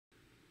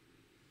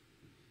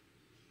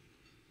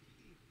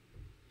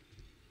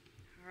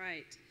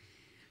right.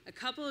 A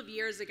couple of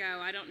years ago,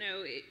 I don't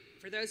know,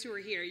 for those who were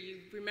here, you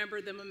remember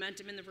the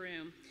momentum in the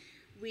room.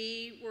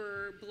 We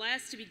were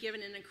blessed to be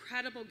given an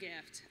incredible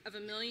gift of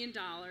 $1 million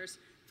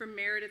from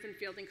Meredith and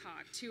Fielding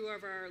Koch, two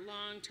of our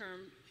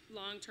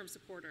long-term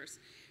supporters.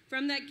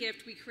 From that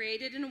gift, we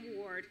created an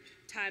award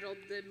titled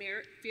the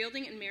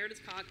Fielding and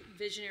Meredith Koch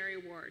Visionary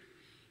Award.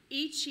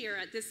 Each year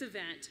at this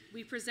event,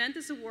 we present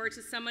this award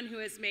to someone who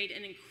has made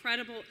an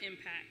incredible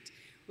impact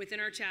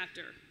within our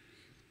chapter.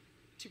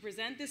 To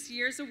present this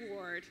year's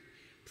award,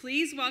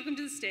 please welcome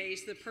to the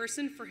stage the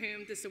person for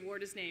whom this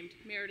award is named,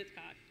 Meredith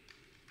Koch.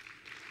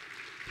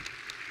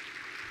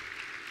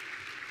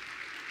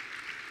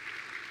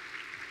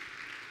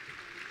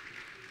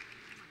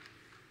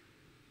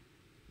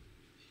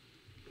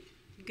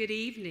 Good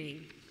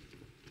evening.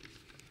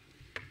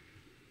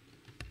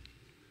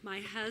 My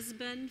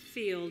husband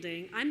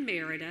Fielding, I'm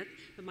Meredith,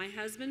 but my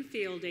husband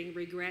Fielding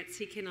regrets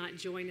he cannot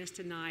join us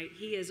tonight.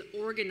 He is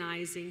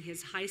organizing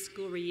his high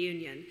school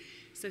reunion,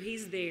 so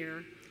he's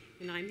there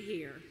and I'm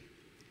here.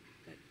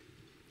 But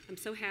I'm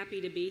so happy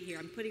to be here.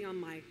 I'm putting on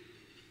my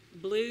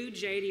blue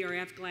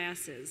JDRF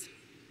glasses.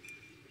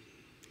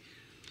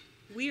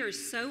 We are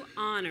so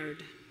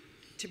honored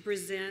to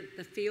present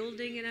the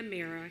Fielding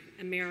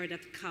and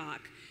Meredith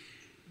Koch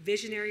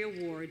Visionary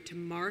Award to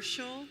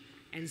Marshall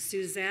and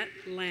Suzette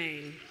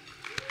Lang.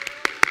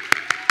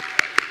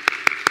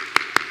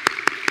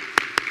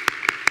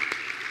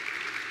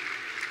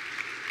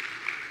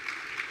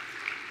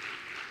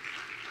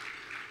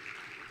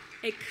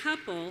 A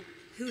couple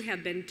who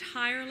have been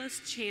tireless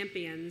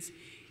champions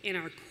in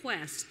our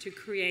quest to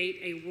create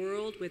a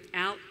world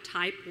without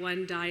type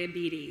 1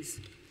 diabetes.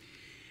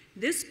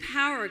 This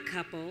power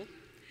couple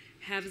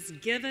has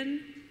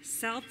given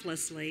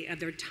selflessly of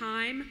their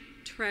time,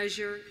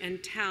 treasure,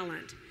 and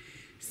talent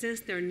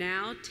since their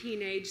now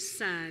teenage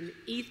son,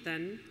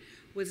 Ethan,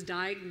 was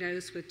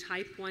diagnosed with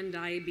type 1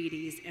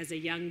 diabetes as a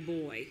young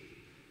boy.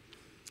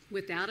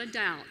 Without a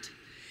doubt,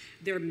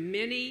 their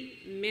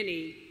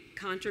many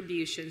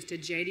contributions to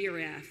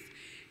JDRF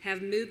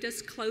have moved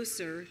us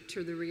closer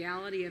to the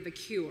reality of a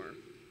cure.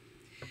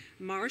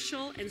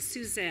 Marshall and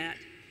Suzette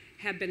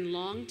have been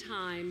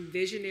longtime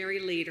visionary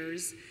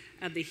leaders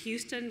of the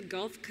Houston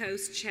Gulf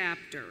Coast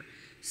chapter,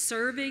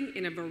 serving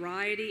in a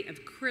variety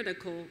of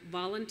critical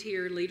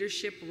volunteer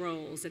leadership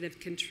roles that have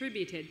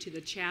contributed to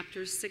the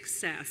chapter's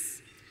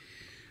success.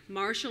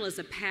 Marshall is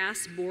a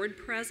past board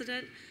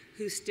president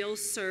who still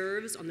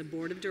serves on the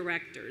board of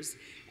directors,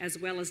 as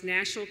well as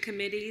national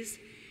committees,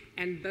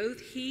 and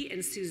both he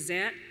and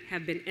Suzette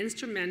have been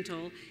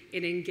instrumental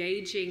in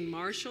engaging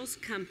Marshall's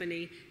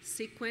company,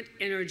 Sequent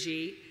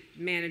Energy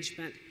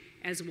Management,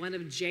 as one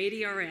of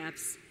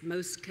JDRF's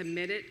most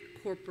committed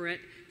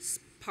corporate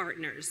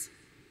partners.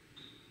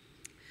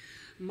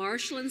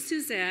 Marshall and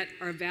Suzette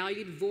are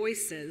valued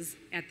voices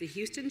at the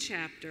Houston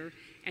chapter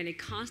and a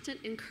constant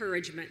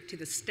encouragement to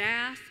the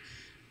staff,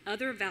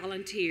 other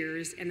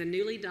volunteers, and the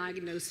newly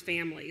diagnosed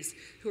families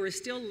who are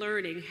still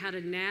learning how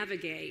to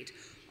navigate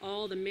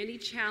all the many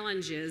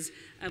challenges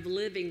of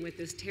living with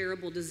this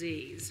terrible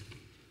disease.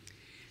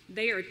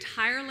 They are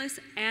tireless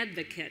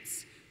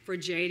advocates for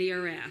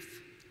JDRF,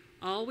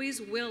 always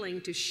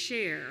willing to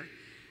share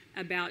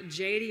about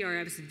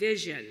JDRF's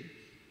vision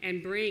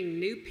and bring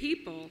new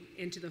people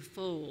into the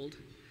fold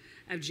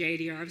of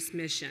JDRF's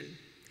mission.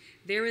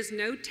 There is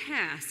no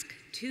task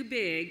too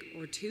big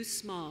or too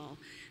small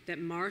that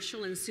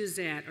Marshall and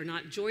Suzette are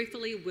not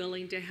joyfully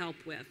willing to help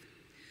with.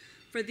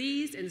 For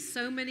these and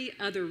so many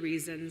other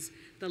reasons,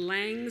 the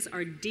Langs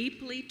are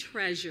deeply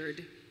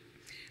treasured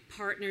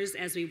partners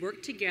as we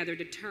work together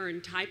to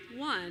turn type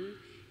 1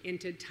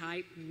 into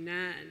type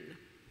none.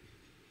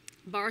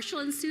 Marshall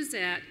and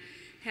Suzette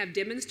have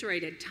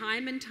demonstrated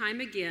time and time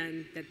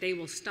again that they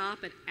will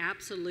stop at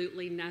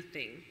absolutely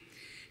nothing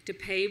to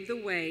pave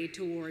the way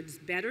towards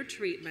better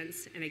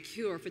treatments and a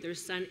cure for their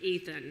son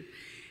Ethan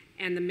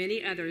and the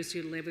many others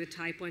who live with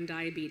type 1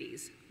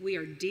 diabetes. We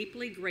are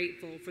deeply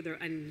grateful for their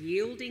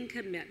unyielding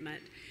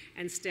commitment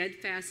and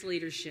steadfast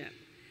leadership.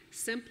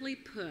 Simply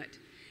put,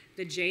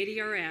 the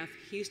JDRF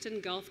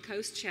Houston Gulf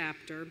Coast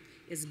chapter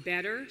is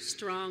better,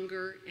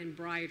 stronger, and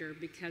brighter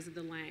because of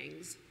the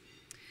Langs.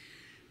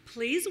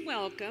 Please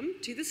welcome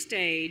to the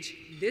stage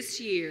this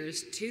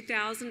year's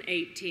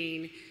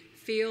 2018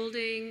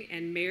 Fielding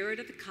and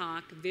Meredith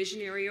Koch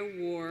Visionary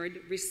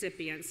Award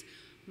recipients,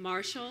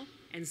 Marshall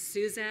and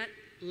Suzette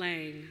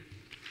Lang.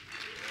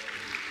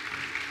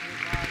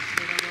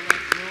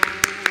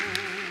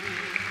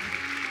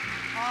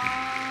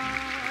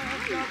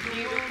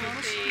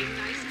 Beautiful thing.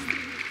 Nice to see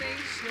your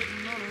face.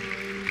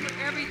 For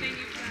everything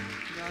you've done.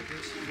 Got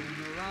this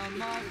thing around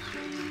my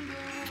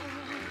finger.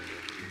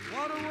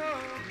 What a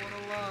world, what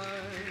a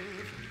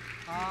life.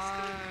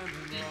 I'm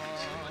in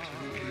love.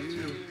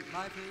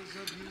 Life is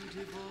a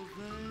beautiful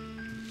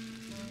thing.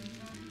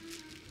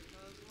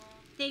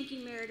 Thank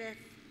you, Meredith.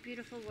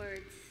 Beautiful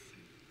words.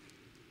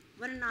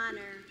 What an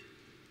honor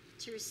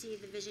to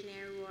receive the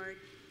Visionary Award.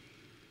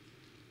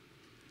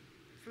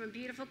 From a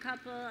beautiful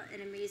couple,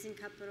 an amazing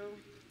couple,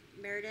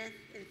 Meredith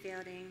and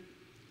Fielding.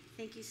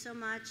 Thank you so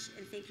much,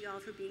 and thank you all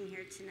for being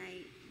here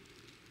tonight.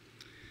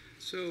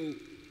 So,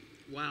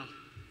 wow.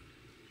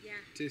 Yeah.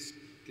 To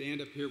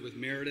stand up here with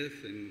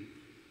Meredith and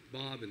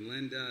Bob and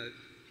Linda.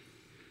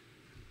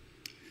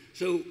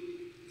 So,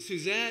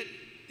 Suzette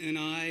and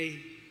I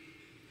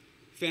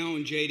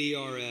found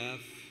JDRF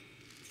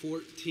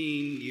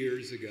 14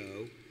 years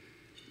ago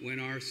when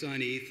our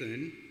son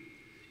Ethan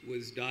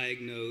was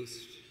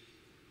diagnosed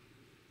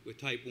with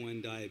type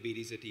 1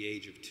 diabetes at the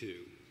age of 2.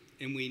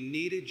 And we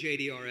needed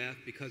JDRF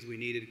because we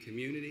needed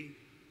community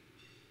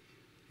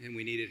and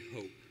we needed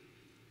hope.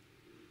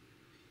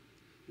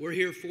 We're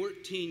here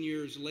 14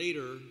 years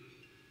later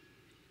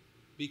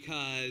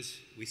because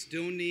we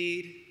still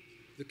need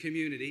the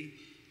community,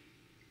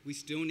 we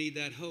still need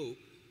that hope,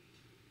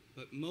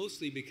 but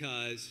mostly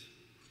because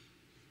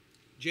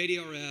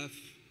JDRF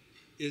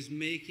is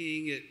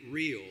making it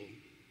real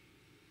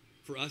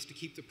for us to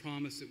keep the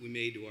promise that we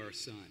made to our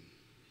son.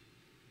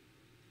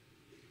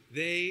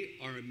 They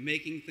are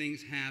making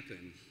things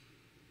happen,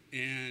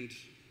 and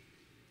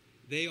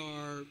they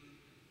are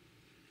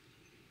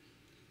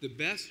the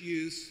best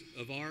use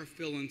of our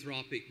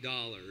philanthropic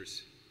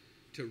dollars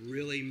to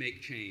really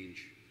make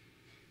change.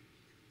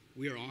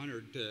 We are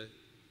honored to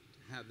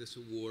have this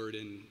award,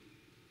 and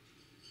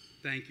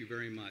thank you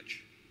very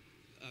much.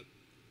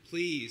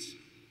 Please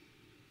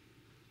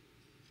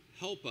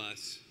help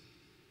us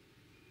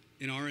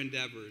in our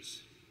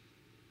endeavors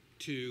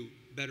to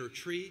better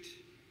treat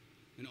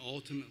and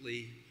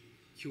ultimately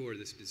cure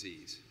this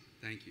disease.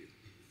 Thank you.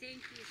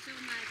 Thank you so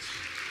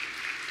much.